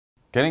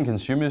Getting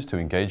consumers to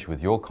engage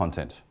with your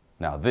content.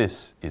 Now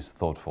this is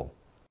thoughtful.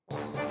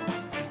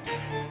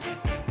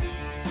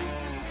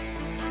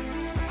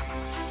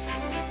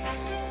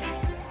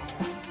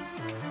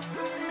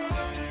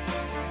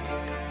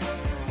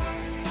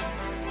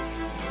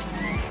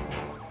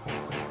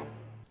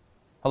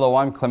 Hello,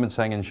 I'm Clement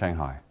Tsang in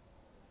Shanghai.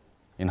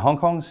 In Hong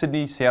Kong,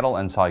 Sydney, Seattle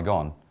and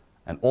Saigon,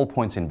 and all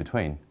points in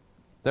between,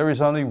 there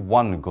is only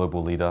one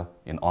global leader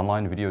in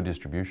online video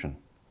distribution.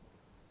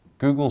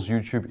 Google's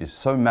YouTube is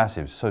so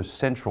massive, so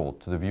central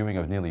to the viewing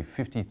of nearly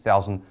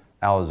 50,000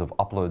 hours of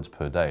uploads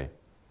per day,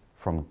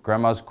 from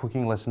grandma's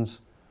cooking lessons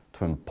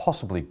to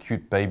impossibly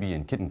cute baby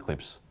and kitten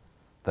clips,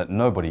 that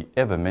nobody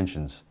ever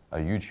mentions a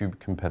YouTube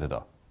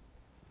competitor.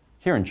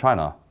 Here in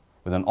China,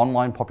 with an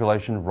online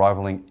population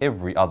rivaling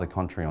every other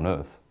country on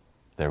earth,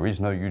 there is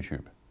no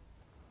YouTube.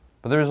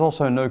 But there is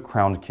also no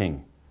crowned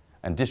king,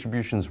 and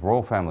distribution's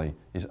royal family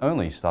is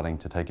only starting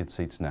to take its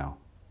seats now.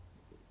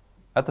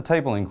 At the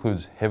table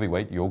includes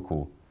heavyweight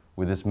Youku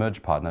with its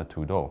merge partner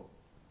Tudou.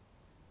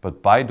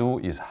 But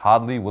Baidu is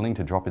hardly willing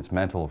to drop its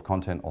mantle of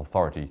content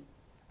authority,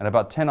 and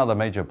about 10 other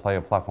major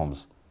player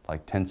platforms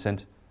like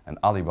Tencent and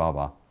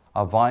Alibaba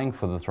are vying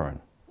for the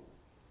throne.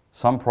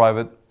 Some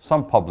private,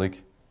 some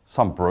public,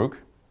 some broke,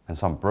 and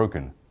some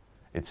broken.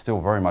 It's still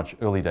very much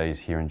early days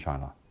here in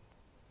China.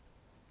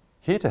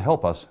 Here to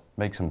help us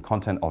make some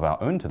content of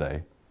our own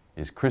today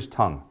is Chris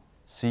Tung,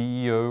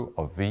 CEO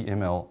of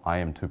VML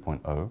IM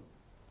 2.0,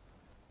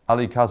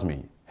 Ali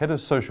Kazmi, Head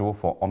of Social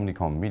for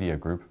Omnicom Media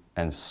Group,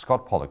 and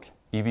Scott Pollock,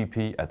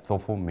 EVP at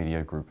Thoughtful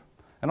Media Group.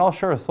 And I'll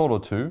share a thought or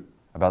two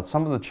about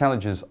some of the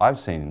challenges I've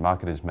seen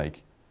marketers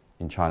make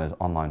in China's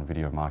online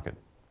video market.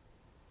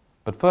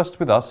 But first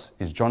with us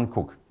is John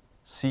Cook,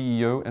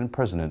 CEO and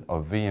President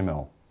of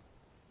VML,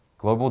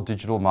 global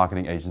digital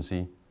marketing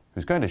agency,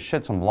 who's going to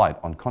shed some light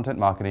on content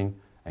marketing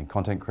and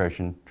content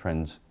creation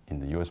trends in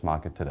the US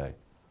market today.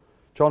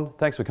 John,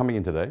 thanks for coming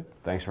in today.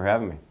 Thanks for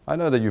having me. I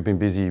know that you've been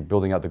busy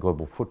building out the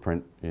global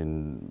footprint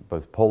in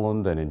both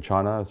Poland and in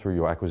China through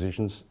your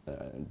acquisitions,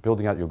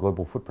 building out your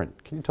global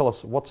footprint. Can you tell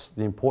us what's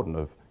the importance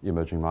of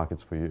emerging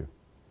markets for you?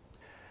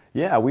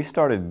 Yeah, we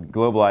started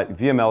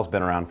VML's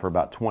been around for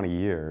about 20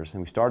 years,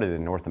 and we started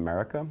in North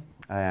America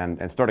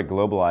and started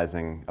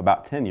globalizing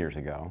about 10 years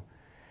ago,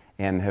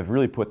 and have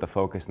really put the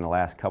focus in the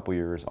last couple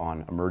years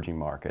on emerging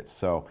markets.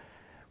 So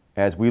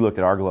as we looked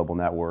at our global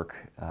network,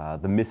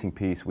 the missing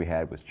piece we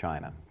had was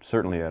China,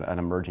 certainly an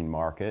emerging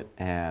market,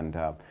 and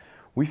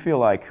we feel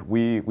like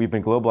we've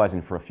been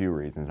globalizing for a few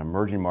reasons.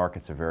 Emerging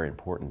markets are very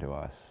important to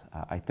us.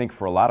 I think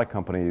for a lot of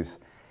companies,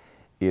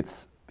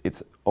 it's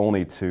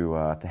only to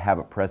have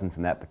a presence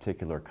in that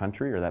particular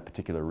country or that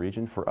particular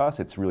region. For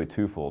us, it's really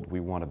twofold. We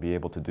want to be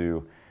able to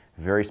do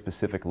very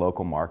specific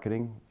local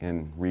marketing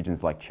in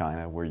regions like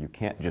China, where you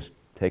can't just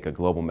take a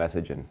global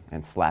message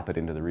and slap it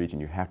into the region.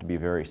 You have to be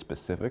very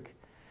specific.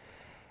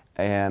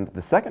 And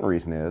the second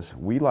reason is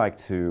we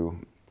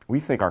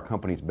think our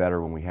company's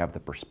better when we have the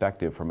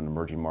perspective from an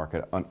emerging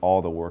market on all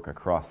the work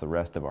across the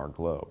rest of our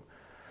globe.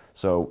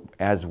 So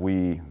as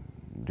we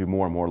do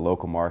more and more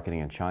local marketing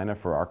in China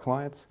for our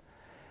clients,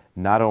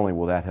 not only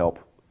will that help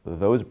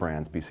those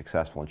brands be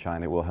successful in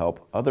China, it will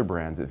help other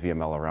brands at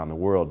VML around the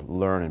world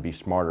learn and be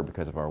smarter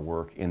because of our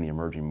work in the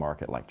emerging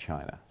market like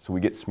China. So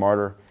we get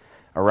smarter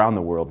around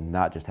the world,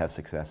 not just have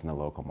success in the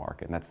local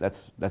market, and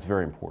that's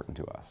very important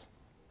to us.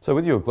 So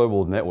with your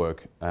global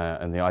network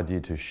and the idea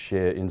to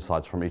share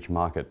insights from each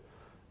market,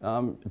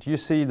 do you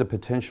see the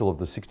potential of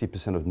the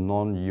 60% of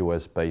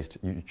non-US based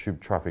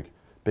YouTube traffic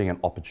being an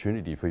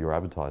opportunity for your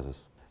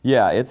advertisers?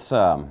 Yeah,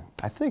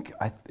 I think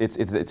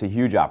it's a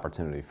huge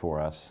opportunity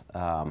for us.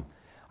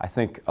 I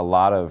think a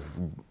lot of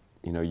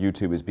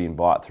YouTube is being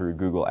bought through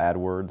Google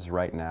AdWords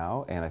right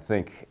now, and I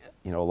think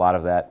a lot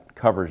of that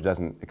coverage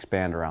doesn't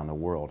expand around the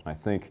world. And I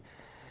think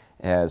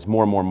as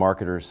more and more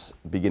marketers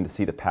begin to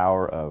see the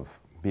power of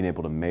being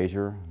able to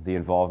measure the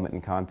involvement in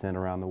content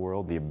around the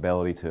world, the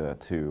ability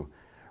to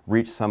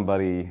reach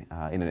somebody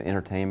in an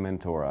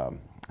entertainment or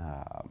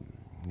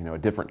a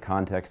different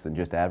context than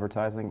just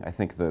advertising, I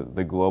think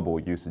the global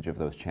usage of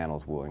those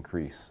channels will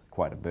increase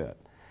quite a bit.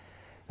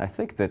 And I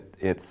think that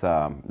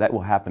that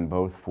will happen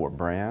both for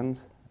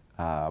brands,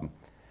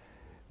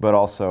 but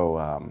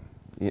also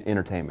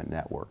entertainment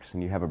networks.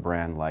 And you have a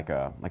brand like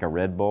a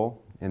Red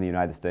Bull in the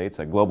United States,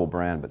 a global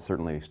brand, but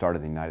certainly started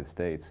in the United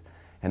States.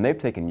 And they've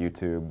taken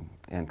YouTube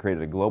and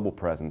created a global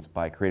presence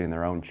by creating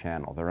their own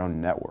channel, their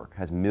own network,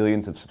 has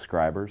millions of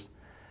subscribers.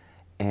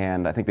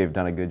 And I think they've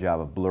done a good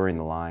job of blurring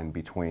the line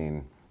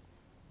between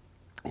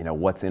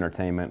what's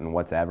entertainment and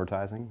what's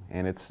advertising.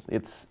 And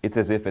it's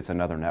as if it's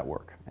another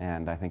network.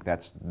 And I think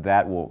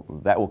that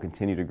will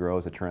continue to grow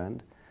as a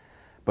trend.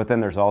 But then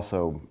there's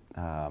also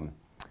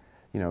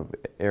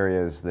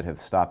areas that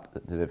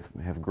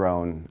have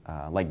grown,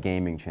 like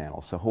gaming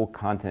channels. So whole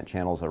content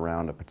channels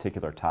around a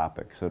particular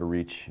topic. So to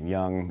reach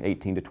young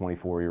 18 to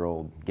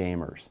 24-year-old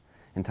gamers,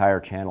 entire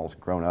channels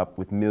grown up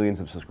with millions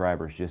of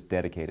subscribers just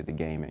dedicated to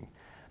gaming.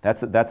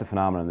 That's a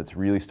phenomenon that's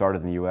really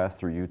started in the US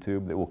through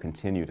YouTube that will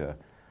continue to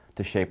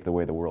shape the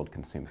way the world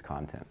consumes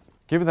content.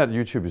 Given that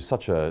YouTube is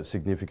such a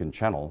significant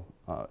channel,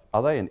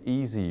 are they an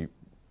easy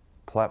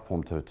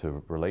platform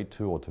to relate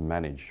to or to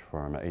manage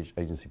from an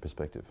agency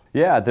perspective?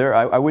 Yeah,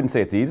 I wouldn't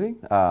say it's easy,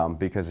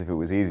 because if it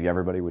was easy,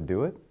 everybody would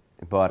do it.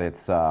 But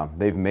it's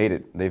they've made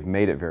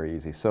it very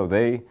easy. So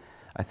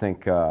I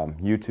think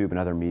YouTube and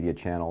other media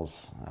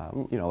channels,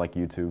 like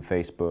YouTube,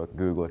 Facebook,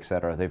 Google,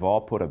 etc., they've all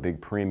put a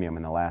big premium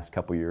in the last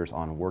couple years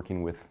on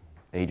working with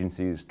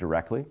agencies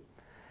directly.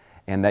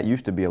 And that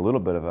used to be a little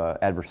bit of an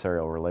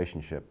adversarial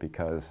relationship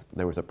because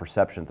there was a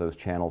perception that those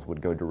channels would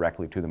go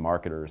directly to the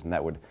marketers and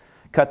that would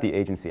cut the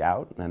agency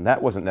out. And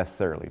that wasn't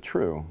necessarily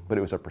true, but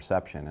it was a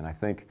perception. And I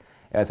think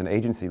as an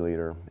agency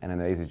leader and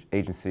an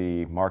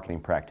agency marketing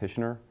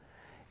practitioner,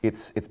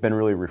 it's been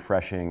really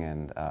refreshing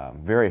and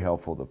very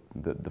helpful,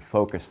 the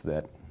focus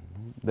that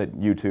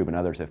YouTube and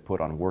others have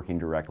put on working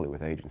directly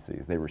with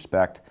agencies. They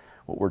respect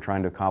what we're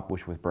trying to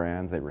accomplish with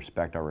brands, they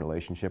respect our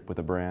relationship with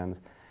the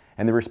brands,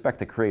 and they respect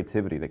the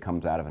creativity that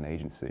comes out of an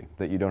agency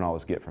that you don't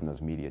always get from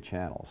those media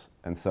channels.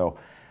 And so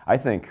I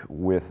think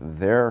with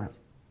their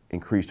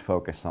increased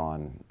focus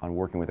on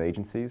working with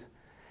agencies,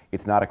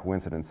 it's not a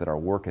coincidence that our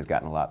work has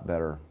gotten a lot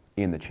better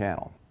in the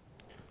channel.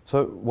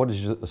 So what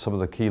is some of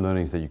the key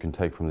learnings that you can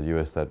take from the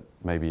US that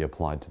may be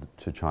applied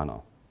to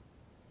China?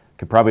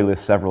 Could probably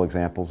list several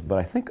examples, but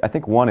I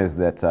think one is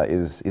that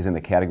is in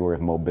the category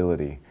of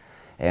mobility.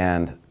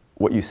 And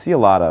what you see a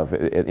lot of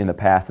in the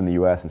past in the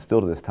US and still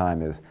to this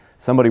time is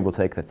somebody will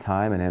take the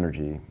time and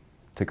energy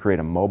to create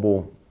a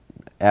mobile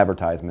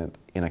advertisement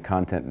in a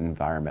content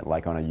environment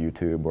like on a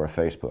YouTube or a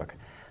Facebook.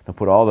 They'll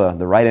put all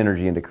the right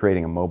energy into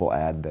creating a mobile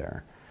ad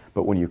there.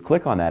 But when you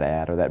click on that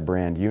ad or that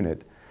brand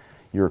unit,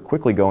 you're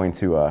quickly going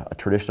to a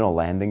traditional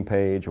landing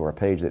page or a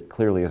page that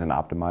clearly isn't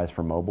optimized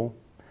for mobile,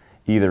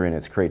 either in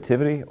its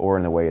creativity or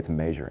in the way it's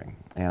measuring.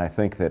 And I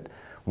think that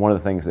one of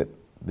the things that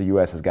the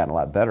US has gotten a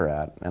lot better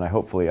at, and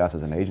hopefully us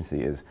as an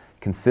agency, is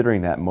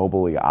considering that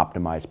mobilely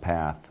optimized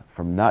path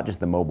from not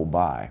just the mobile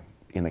buy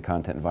in the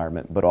content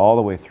environment, but all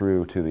the way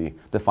through to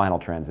the final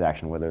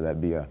transaction, whether that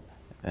be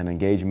an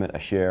engagement, a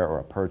share, or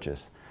a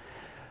purchase.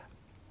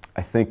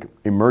 I think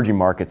emerging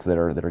markets that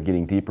are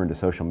getting deeper into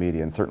social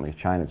media, and certainly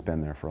China's been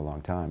there for a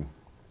long time,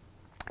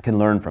 can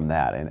learn from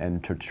that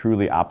and to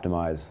truly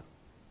optimize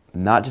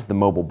not just the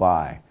mobile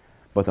buy,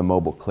 but the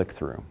mobile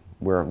click-through,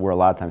 where a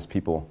lot of times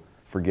people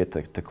forget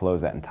to close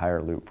that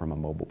entire loop from a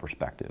mobile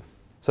perspective.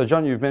 So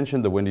John, you've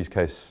mentioned the Wendy's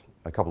case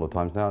a couple of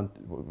times now.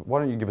 Why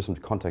don't you give us some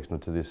context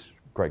into this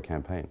great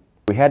campaign?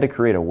 We had to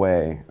create a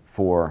way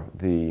for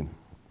the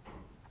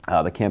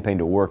campaign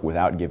to work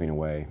without giving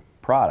away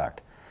product.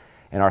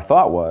 And our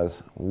thought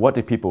was, what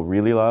do people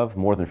really love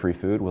more than free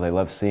food? Well, they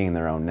love seeing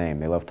their own name.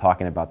 They love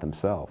talking about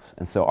themselves.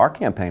 And so our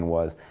campaign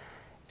was,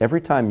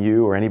 every time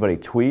you or anybody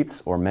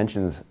tweets or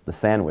mentions the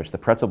sandwich, the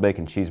pretzel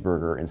bacon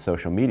cheeseburger in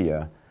social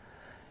media,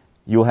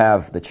 you'll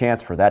have the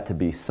chance for that to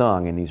be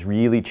sung in these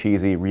really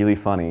cheesy, really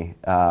funny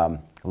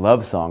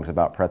love songs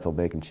about pretzel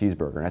bacon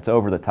cheeseburger. And it's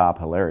over the top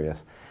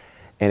hilarious.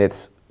 And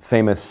it's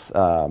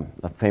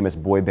a famous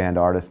boy band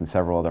artist and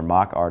several other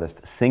mock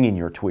artists singing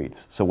your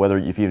tweets. So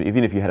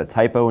even if you had a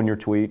typo in your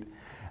tweet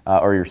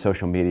or your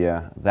social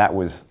media, that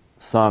was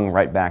sung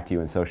right back to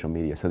you in social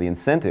media. So the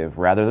incentive,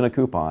 rather than a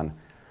coupon,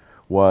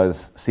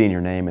 was seeing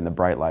your name in the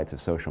bright lights of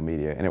social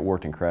media, and it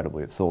worked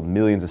incredibly. It sold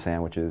millions of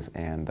sandwiches,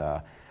 and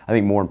I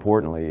think more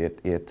importantly,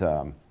 it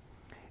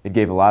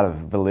gave a lot of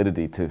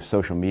validity to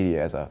social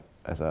media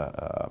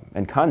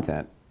and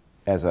content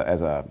as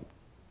a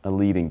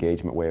lead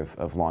engagement way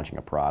of launching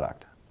a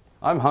product.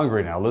 I'm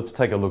hungry now. Let's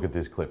take a look at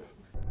this clip.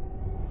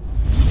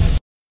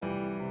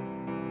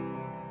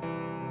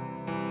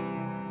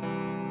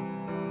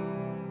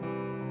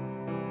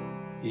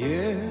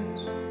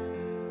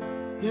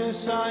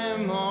 Yes, I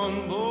am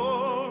on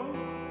board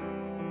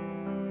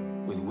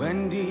with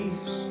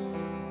Wendy's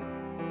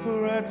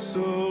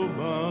pretzel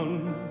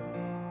bun.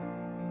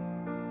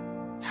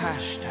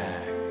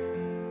 Hashtag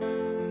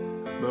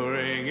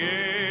bring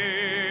it.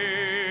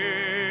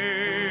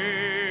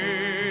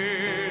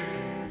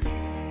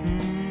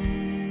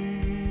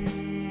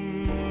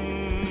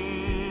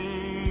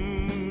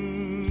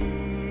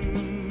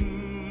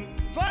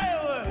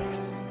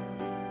 Fireworks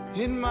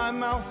in my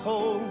mouth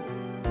hole.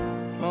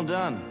 Well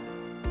done,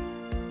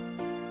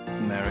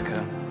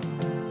 America.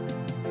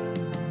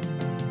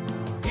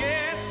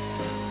 Yes,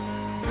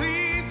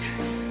 please,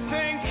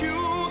 thank you.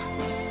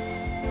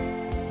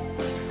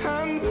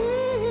 I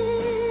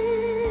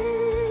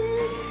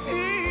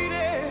need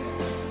it.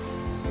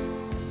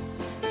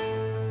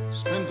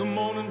 Spent the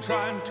morning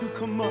trying to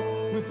come up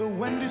with the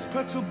Wendy's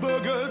pretzel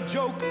burger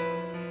joke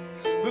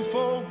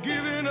before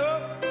giving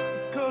up,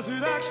 'cause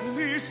it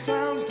actually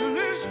sounds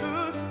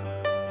delicious.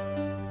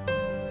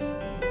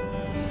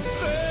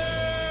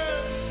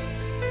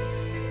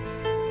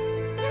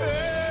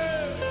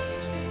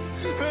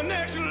 The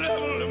next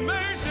level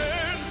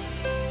amazing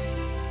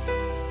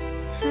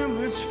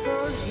image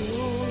for you.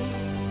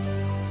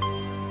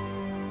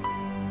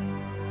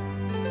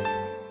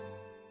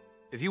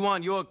 If you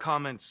want your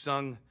comments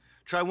sung,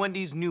 try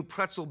Wendy's new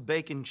pretzel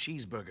bacon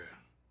cheeseburger,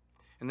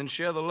 and then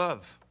share the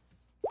love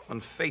on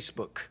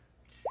Facebook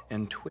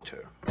and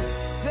Twitter.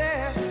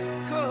 This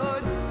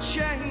could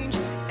change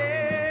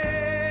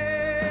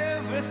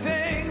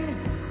everything.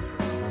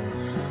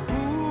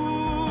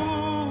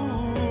 Ooh.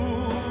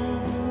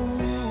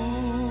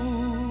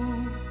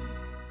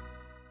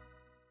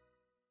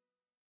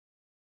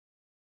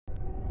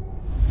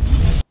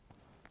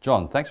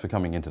 John, thanks for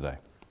coming in today.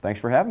 Thanks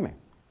for having me.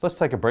 Let's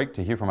take a break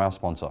to hear from our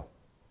sponsor.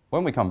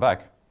 When we come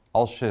back,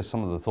 I'll share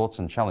some of the thoughts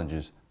and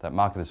challenges that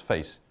marketers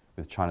face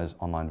with China's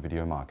online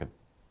video market.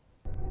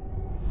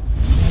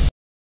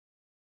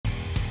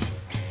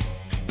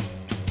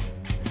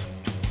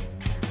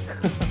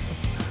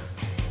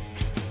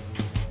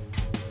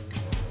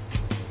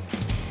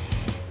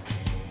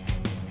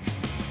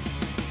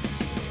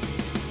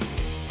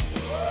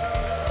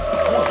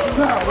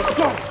 Let's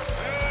go!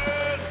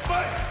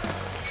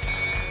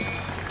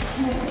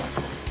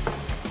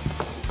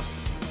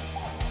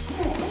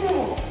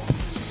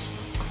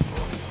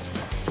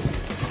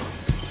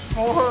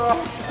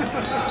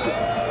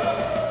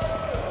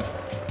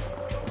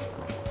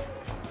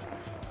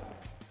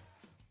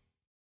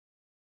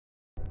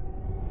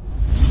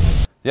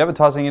 The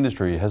advertising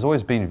industry has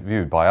always been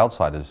viewed by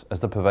outsiders as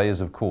the purveyors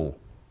of cool.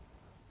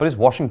 But is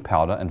washing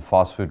powder and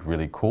fast food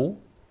really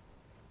cool?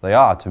 They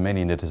are to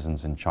many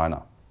netizens in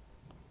China.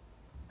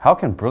 How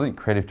can brilliant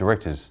creative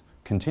directors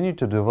continue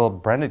to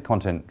develop branded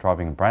content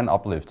driving brand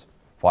uplift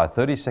via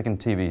 30-second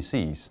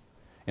TVCs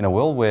in a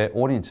world where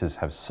audiences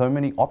have so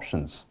many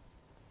options?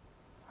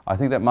 I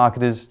think that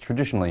marketers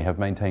traditionally have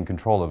maintained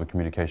control over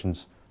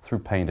communications through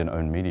paid and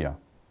owned media.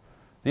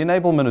 The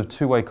enablement of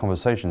two-way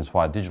conversations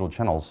via digital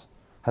channels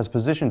has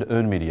positioned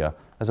earned media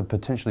as a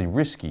potentially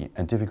risky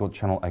and difficult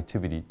channel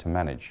activity to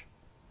manage.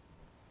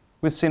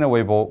 With Sina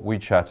Weibo,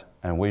 WeChat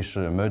and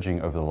Weishi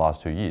emerging over the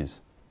last 2 years,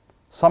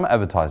 some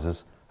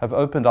advertisers have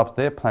opened up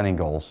their planning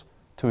goals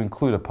to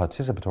include a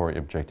participatory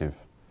objective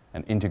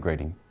and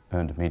integrating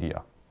earned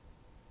media.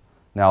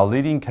 Now,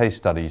 leading case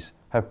studies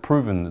have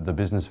proven the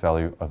business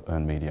value of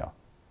earned media,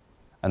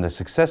 and the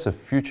success of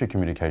future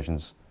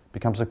communications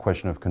becomes a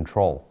question of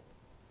control.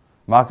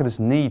 Marketers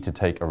need to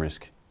take a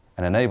risk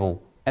and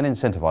enable and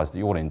incentivize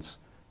the audience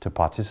to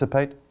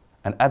participate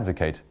and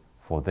advocate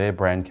for their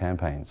brand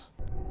campaigns.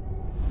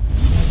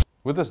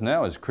 With us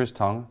now is Chris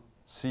Tang,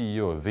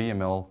 CEO of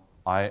VML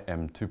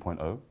IM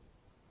 2.0,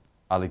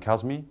 Ali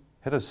Kazmi,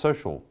 Head of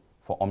Social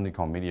for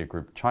Omnicom Media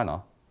Group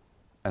China,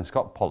 and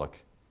Scott Pollock,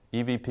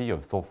 EVP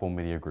of Thoughtful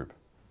Media Group.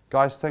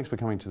 Guys, thanks for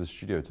coming to the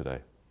studio today.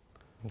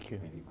 Thank you.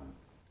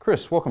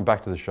 Chris, welcome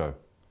back to the show.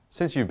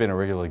 Since you've been a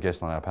regular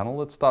guest on our panel,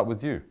 let's start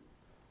with you.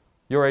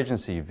 Your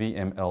agency,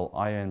 VML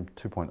IM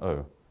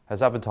 2.0,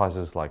 has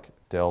advertisers like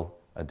Dell,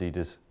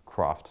 Adidas,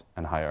 Kraft,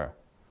 and Haier.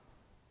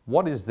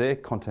 What is their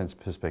content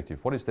perspective?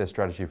 What is their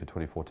strategy for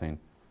 2014?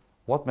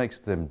 What makes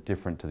them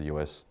different to the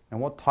US? And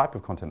what type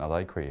of content are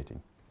they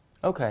creating?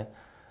 Okay.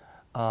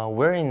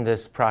 We're in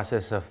this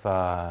process of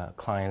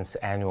clients'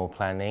 annual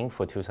planning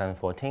for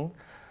 2014.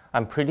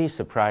 I'm pretty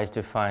surprised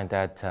to find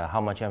that how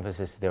much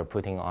emphasis they're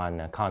putting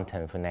on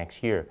content for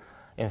next year.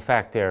 In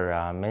fact,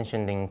 they're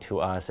mentioning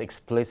to us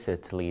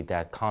explicitly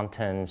that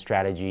content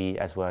strategy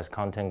as well as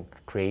content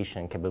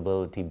creation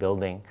capability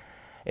building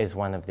is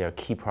one of their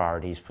key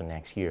priorities for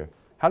next year.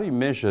 How do you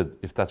measure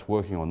if that's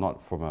working or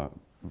not from a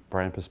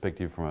brand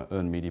perspective, from an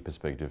earned media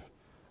perspective?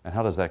 And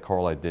how does that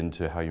correlate then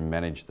to how you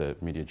manage the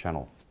media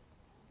channel?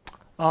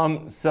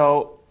 There's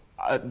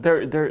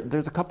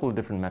a couple of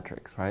different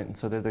metrics, right? And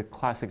so they're the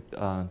classic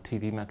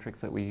TV metrics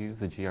that we use,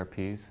 the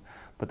GRPs,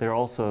 but they're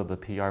also the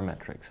PR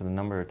metrics, so the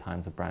number of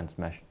times a brand's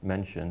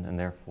mentioned, and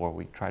therefore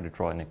we try to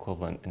draw an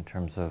equivalent in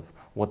terms of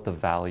what the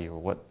value or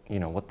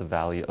what the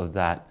value of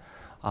that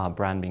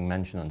brand being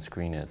mentioned on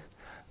screen is.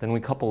 Then we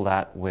couple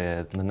that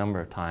with the number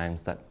of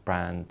times that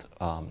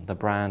the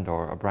brand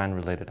or a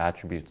brand-related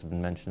attributes have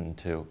been mentioned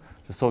to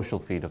the social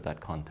feed of that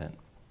content.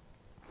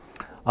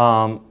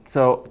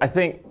 So I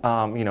think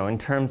in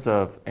terms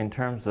of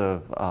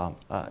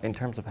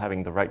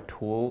having the right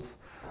tools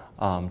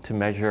to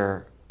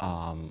measure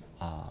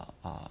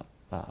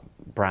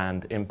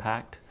brand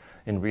impact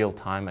in real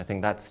time, I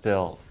think that's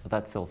still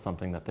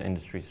something that the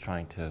industry is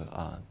trying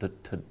to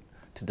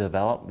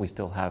develop. We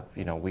still have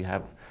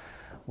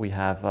we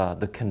have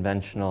the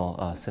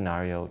conventional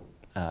scenario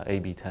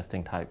A/B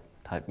testing type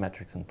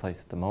metrics in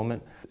place at the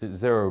moment. Is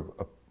there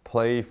a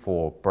play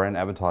for brand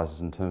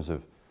advertisers in terms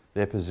of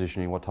their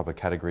positioning, what type of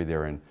category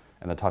they're in,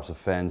 and the types of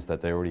fans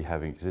that they already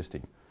have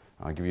existing?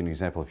 I'll give you an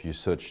example. If you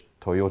search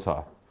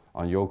Toyota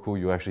on Youku,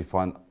 you actually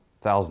find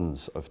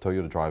thousands of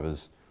Toyota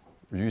drivers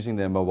using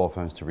their mobile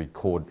phones to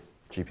record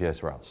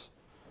GPS routes.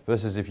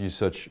 Versus if you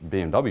search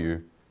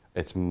BMW,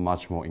 it's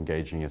much more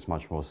engaging, it's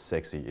much more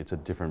sexy, it's a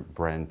different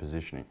brand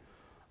positioning.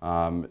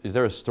 Is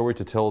there a story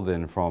to tell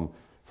then from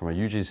a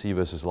UGC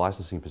versus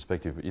licensing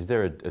perspective? Is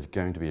there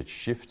going to be a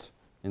shift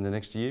in the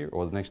next year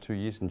or the next 2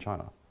 years in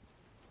China?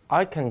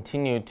 I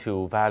continue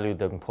to value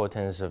the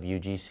importance of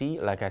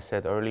UGC. Like I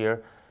said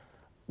earlier,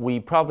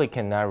 we probably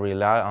cannot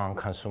rely on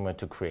consumer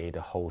to create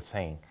the whole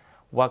thing.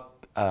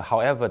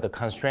 However, the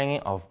constraining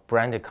of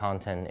branded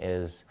content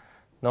is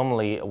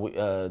normally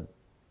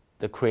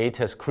the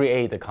creators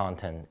create the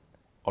content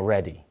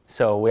already.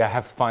 So we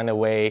have to find a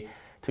way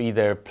to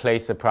either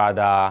place the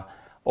product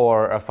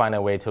or find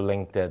a way to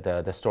link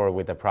the store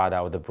with the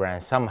product or the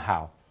brand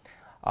somehow.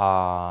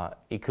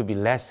 It could be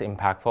less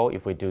impactful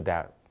if we do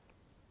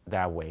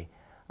that way.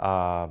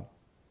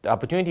 The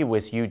opportunity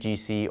with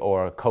UGC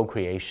or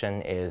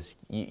co-creation is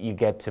you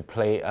get to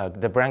play,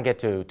 the brand get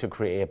to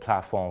create a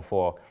platform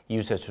for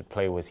users to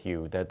play with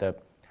you. The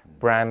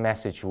brand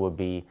message will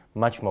be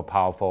much more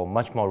powerful,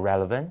 much more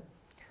relevant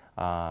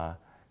to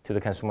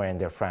the consumer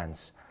and their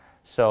friends.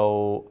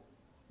 So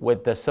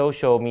with the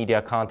social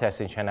media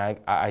context in China,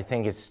 I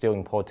think it's still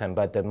important,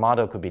 but the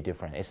model could be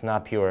different. It's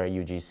not pure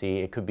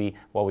UGC. It could be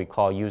what we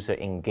call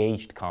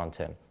user-engaged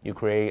content. You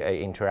create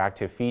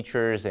interactive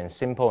features and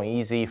simple and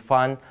easy,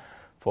 fun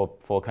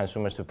for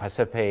consumers to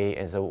participate.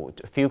 As a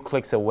few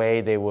clicks away,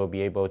 they will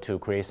be able to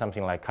create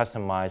something like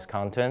customized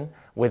content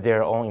with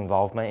their own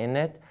involvement in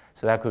it.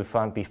 So that could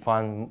be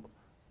fun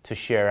to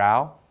share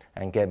out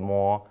and get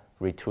more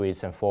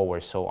retweets and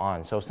forwards, so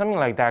on. So something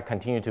like that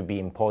continue to be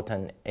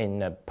important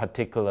in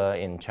particular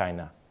in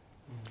China.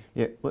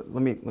 Yeah, let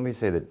me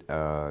say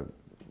that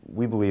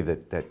we believe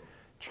that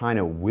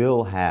China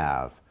will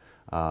have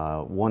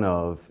one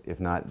of, if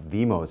not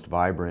the most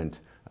vibrant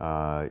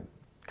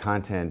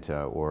content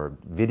or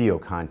video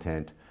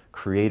content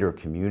creator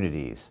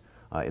communities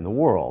in the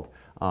world.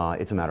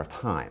 It's a matter of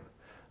time.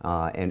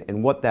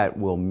 And what that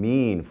will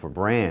mean for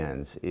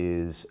brands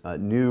is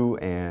new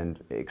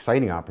and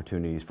exciting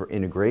opportunities for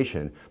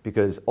integration,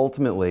 because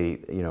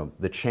ultimately, you know,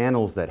 the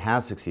channels that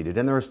have succeeded,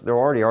 and there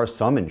already are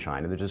some in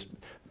China, they're just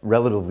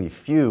relatively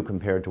few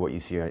compared to what you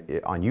see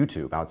on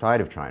YouTube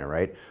outside of China,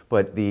 right?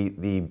 But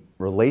the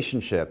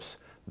relationships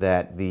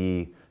that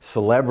the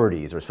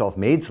celebrities, or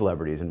self-made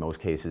celebrities in most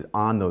cases,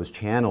 on those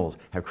channels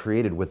have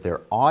created with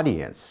their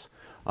audience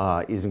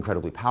is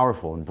incredibly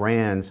powerful, and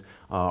brands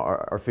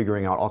are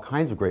figuring out all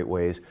kinds of great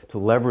ways to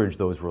leverage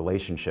those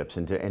relationships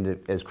and to,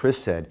 as Chris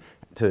said,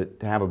 to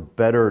have a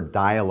better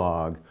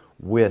dialogue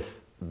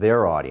with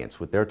their audience,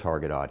 with their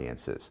target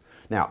audiences.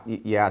 Now,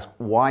 you ask,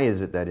 why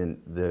is it that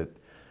in the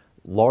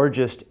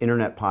largest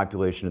internet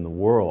population in the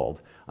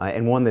world,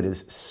 and one that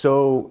is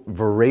so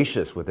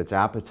voracious with its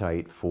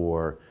appetite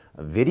for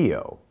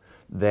video,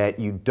 that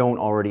you don't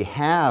already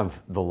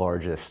have the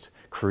largest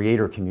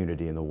creator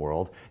community in the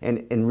world?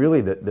 And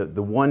really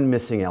the one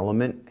missing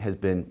element has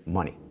been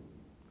money.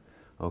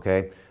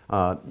 Okay?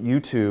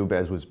 YouTube,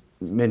 as was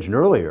mentioned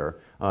earlier,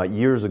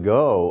 years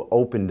ago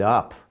opened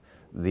up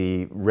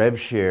the rev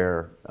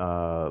share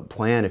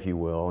plan, if you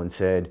will, and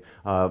said,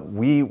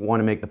 we want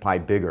to make the pie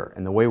bigger.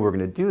 And the way we're going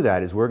to do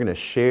that is we're going to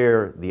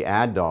share the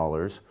ad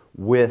dollars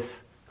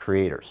with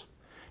creators.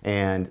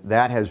 And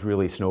that has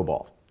really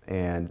snowballed.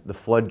 And the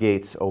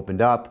floodgates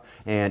opened up,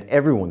 and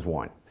everyone's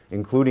won,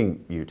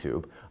 including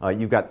YouTube.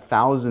 You've got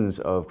thousands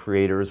of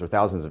creators or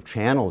thousands of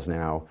channels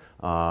now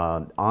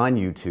on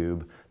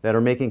YouTube that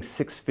are making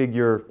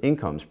six-figure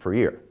incomes per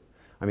year.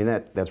 I mean,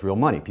 that's real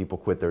money. People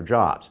quit their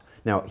jobs.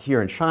 Now,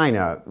 here in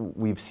China,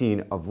 we've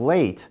seen of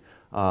late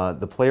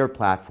the player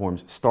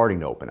platforms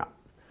starting to open up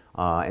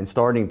and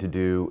starting to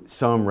do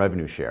some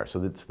revenue share. So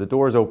the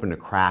door's open to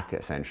crack,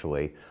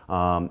 essentially.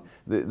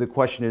 The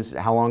question is,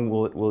 how long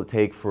will it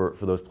take for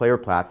those player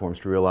platforms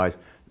to realize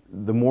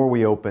the more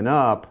we open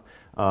up,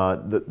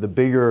 the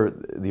bigger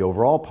the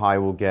overall pie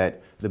will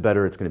get, the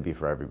better it's going to be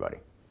for everybody.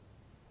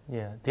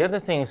 Yeah. The other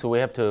thing is we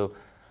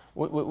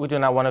do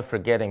not want to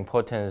forget the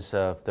importance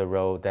of the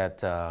role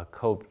that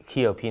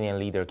key opinion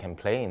leader can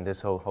play in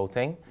this whole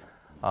thing.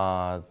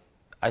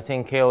 I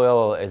think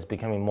KOL is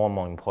becoming more and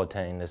more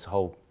important in this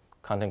whole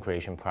content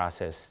creation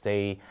process.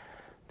 They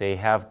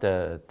have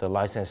the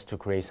license to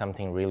create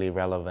something really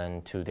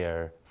relevant to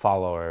their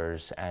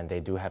followers, and they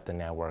do have the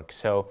network.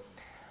 So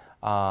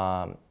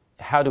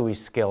how do we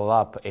scale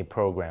up a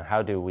program?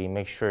 How do we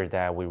make sure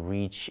that we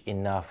reach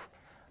enough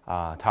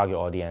target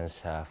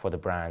audience for the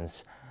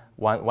brands?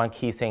 One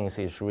key thing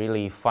is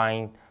really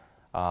find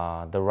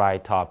the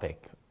right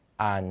topic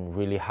and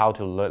really how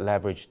to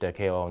leverage the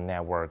KOL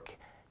network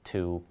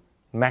to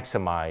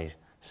maximize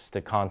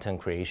the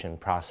content creation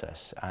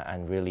process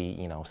and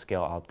really, you know,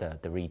 scale up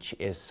the reach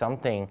is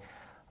something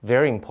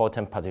very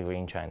important, particularly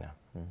in China.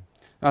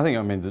 I think,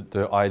 I mean,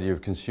 the idea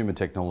of consumer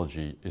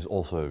technology is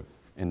also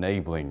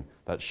enabling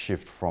that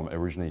shift from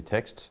originally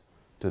text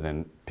to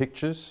then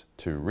pictures,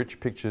 to rich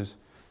pictures,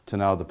 to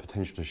now the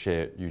potential to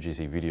share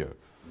UGC video.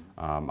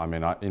 I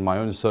mean, in my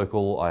own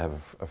circle, I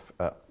have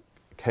a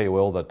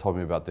KOL that told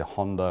me about the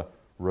Honda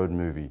Road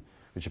Movie,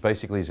 which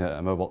basically is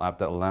a mobile app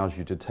that allows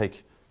you to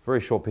take very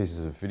short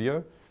pieces of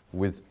video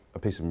with a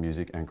piece of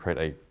music and create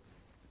a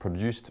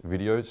produced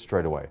video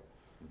straight away.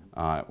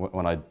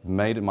 When I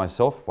made it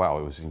myself, wow,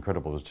 it was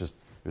incredible. It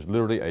was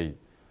literally a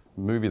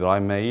movie that I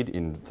made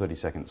in 30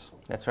 seconds.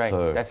 That's right.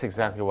 So, that's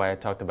exactly what I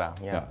talked about.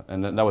 Yeah.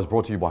 And that was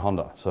brought to you by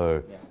Honda.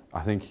 So yeah.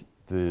 I think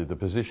the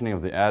positioning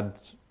of the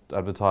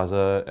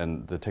advertiser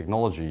and the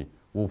technology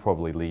will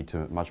probably lead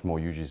to much more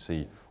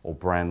UGC or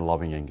brand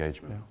loving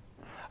engagement.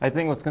 Yeah. I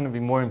think what's going to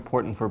be more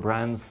important for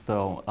brands,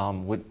 though,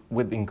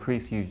 with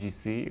increased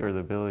UGC, or the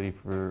ability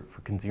for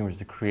consumers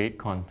to create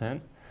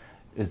content,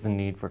 is the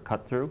need for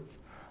cut-through.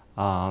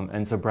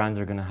 And so brands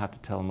are going to have to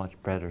tell a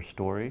much better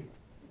story.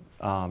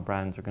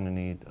 Brands are going to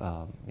need,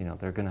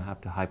 they're going to have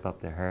to hype up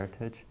their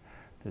heritage.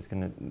 There's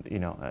going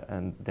to,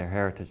 and their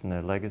heritage and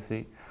their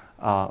legacy.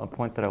 A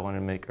point that I wanted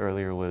to make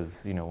earlier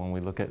was, when we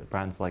look at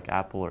brands like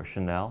Apple or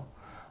Chanel,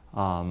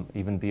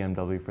 even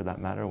BMW for that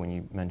matter, when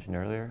you mentioned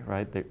earlier,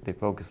 right? They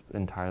focus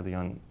entirely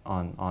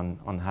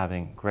on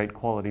having great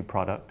quality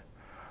product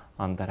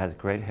that has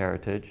great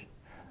heritage,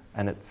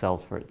 and it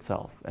sells for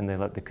itself, and they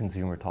let the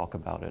consumer talk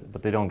about it,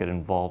 but they don't get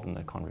involved in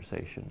the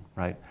conversation,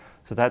 right?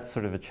 So that's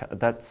sort of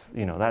that's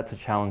a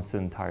challenge to the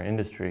entire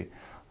industry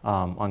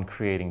on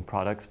creating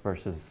products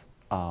versus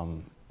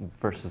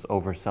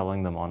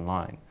overselling them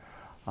online.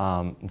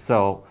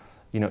 So,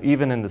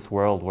 even in this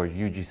world where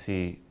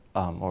UGC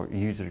or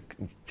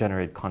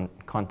user-generated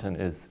content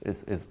is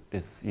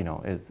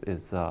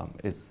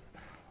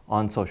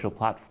on social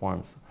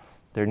platforms,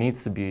 there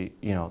needs to be,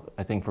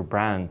 I think for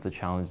brands, the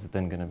challenge is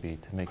then going to be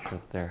to make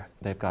sure that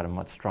they've got a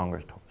much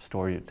stronger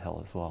story to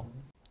tell as well.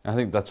 I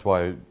think that's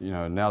why,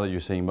 now that you're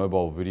seeing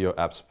mobile video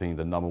apps being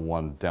the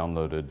 #1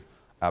 downloaded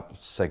app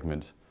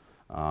segment,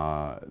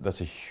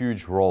 that's a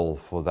huge role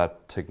for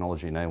that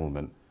technology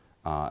enablement.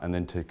 And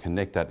then to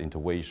connect that into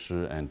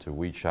Weishi and to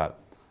WeChat,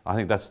 I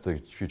think that's the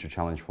future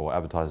challenge for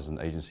advertisers and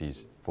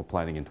agencies for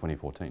planning in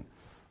 2014.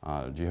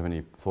 Do you have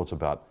any thoughts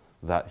about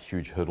that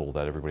huge hurdle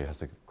that everybody has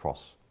to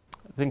cross?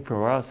 I think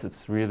for us,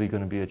 it's really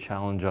going to be a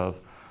challenge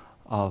of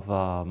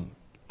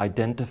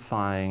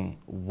identifying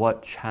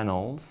what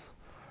channels.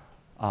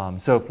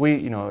 So if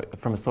we,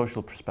 from a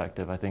social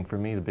perspective, I think for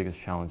me the biggest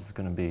challenge is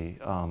going to be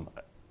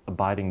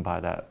abiding by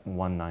that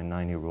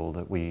 1-9-90 rule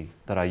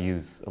that I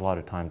use a lot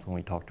of times when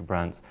we talk to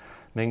brands,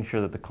 making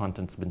sure that the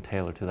content's been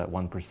tailored to that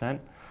 1%,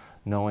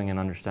 knowing and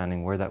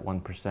understanding where that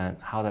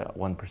 1%, how that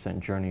 1%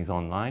 journeys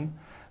online,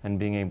 and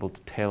being able to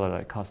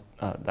tailor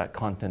that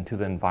content to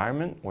the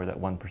environment where that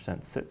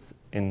 1% sits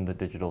in the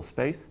digital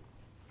space,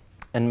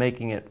 and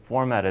making it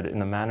formatted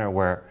in a manner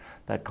where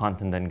that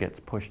content then gets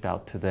pushed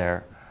out to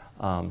their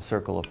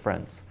circle of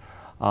friends.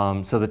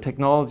 So the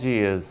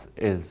technology is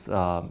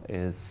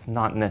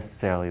not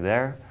necessarily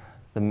there.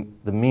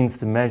 The means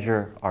to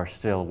measure are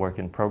still work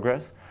in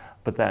progress,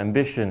 but the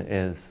ambition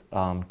is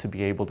to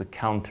be able to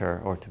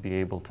counter, or to be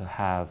able to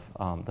have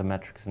the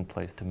metrics in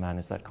place to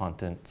manage that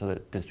content so that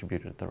it's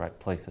distributed at the right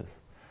places,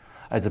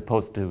 as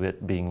opposed to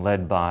it being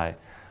led by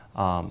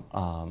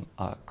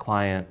a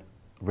client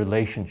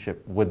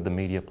relationship with the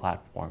media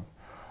platform.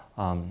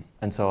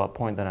 And so a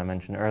point that I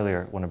mentioned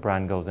earlier, when a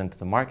brand goes into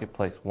the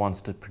marketplace, wants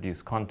to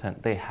produce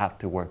content, they have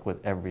to work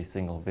with every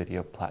single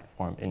video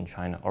platform in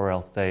China, or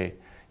else they,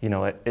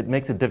 it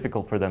makes it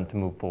difficult for them to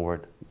move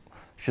forward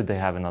should they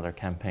have another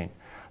campaign.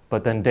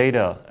 But then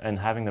data and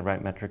having the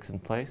right metrics in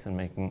place and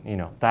making,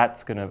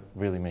 that's going to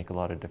really make a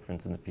lot of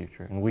difference in the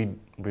future. And we'd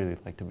really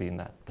like to be in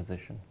that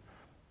position.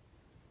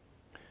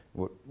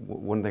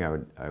 One thing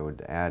I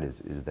would add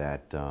is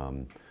that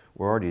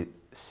we're already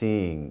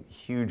seeing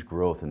huge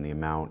growth in the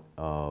amount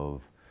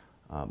of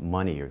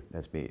money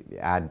that's being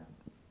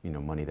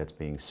money that's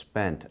being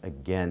spent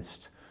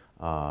against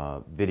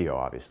video,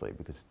 obviously,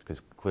 because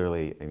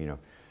clearly,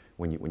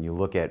 when you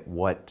look at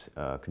what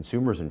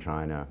consumers in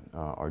China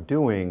are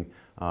doing,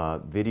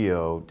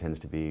 video tends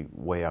to be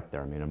way up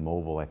there. In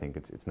mobile, I think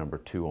it's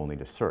 #2 only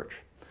to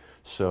search.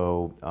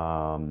 So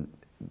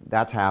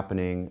that's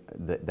happening.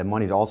 The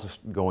money's also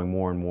going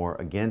more and more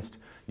against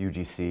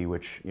UGC,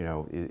 which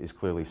is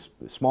clearly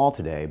small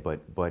today,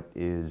 but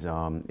is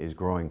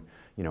growing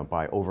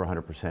by over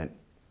 100%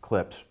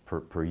 clips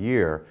per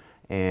year.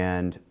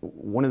 And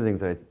one of the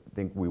things that I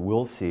think we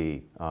will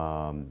see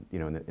in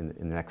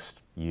the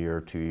next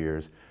year, 2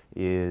 years,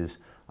 is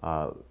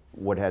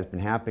what has been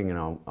happening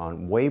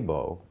on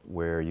Weibo,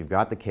 where you've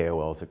got the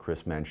KOLs that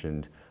Chris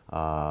mentioned,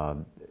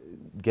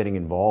 getting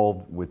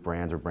involved with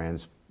brands, or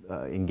brands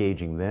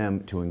engaging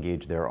them to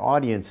engage their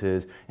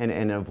audiences,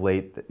 and of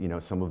late,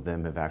 some of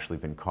them have actually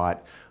been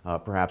caught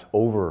perhaps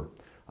over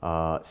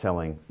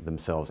selling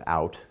themselves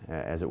out,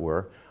 as it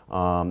were.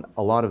 A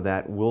lot of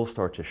that will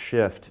start to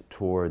shift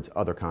towards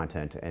other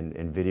content,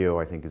 and video,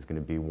 I think, is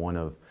going to be one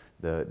of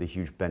the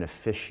huge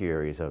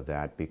beneficiaries of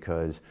that,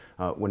 because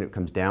when it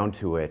comes down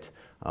to it,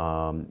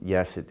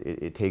 yes,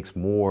 it takes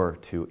more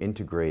to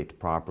integrate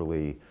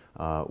properly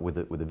with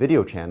a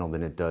video channel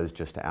than it does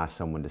just to ask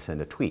someone to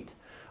send a tweet.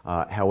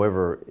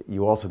 However,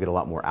 you also get a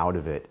lot more out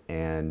of it,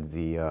 and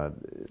the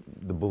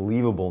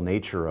believable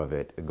nature of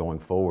it going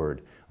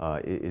forward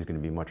is going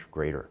to be much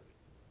greater.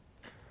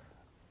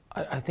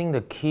 I think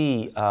the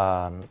key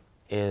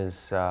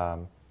is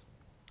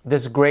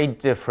there's a great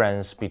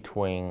difference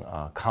between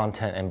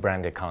content and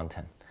branded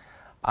content.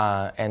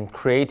 And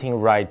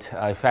creating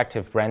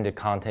effective branded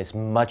content is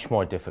much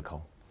more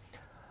difficult.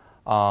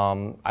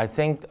 I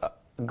think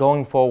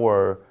going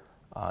forward,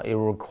 it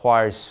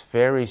requires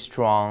very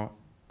strong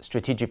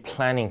strategic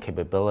planning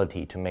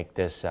capability to make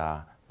this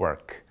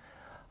work.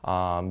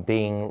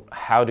 being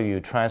how do you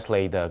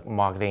translate the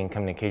marketing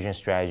communication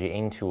strategy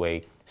into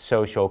a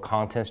social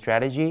content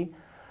strategy?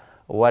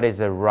 What is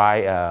the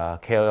right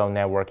KOL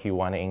network you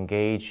want to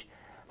engage?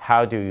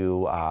 How do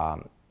you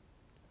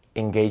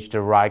engage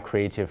the right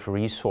creative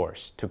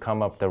resource to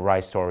come up with the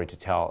right story to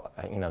tell,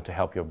 to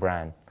help your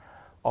brand?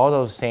 All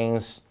those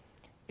things,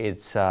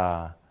 it's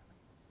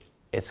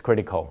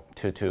critical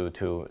to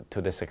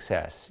the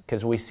success,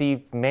 because we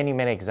see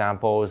many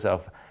examples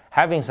of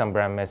having some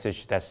brand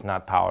message that's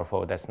not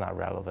powerful, that's not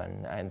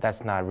relevant, and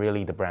that's not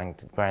really the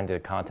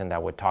branded content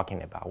that we're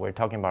talking about. We're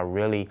talking about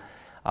really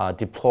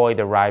deploy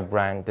the right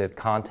branded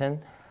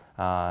content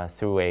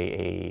through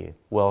a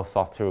well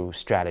thought through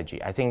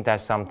strategy. I think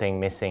that's something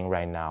missing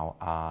right now,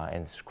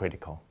 and it's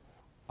critical.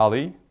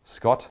 Ali,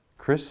 Scott,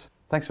 Chris,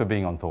 thanks for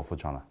being on Thoughtful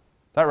China.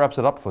 That wraps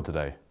it up for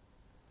today.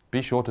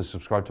 Be sure to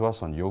subscribe to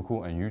us on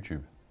Youku and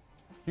YouTube.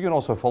 You can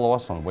also follow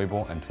us on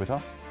Weibo and Twitter,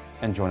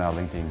 and join our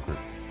LinkedIn group.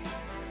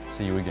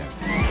 See you again.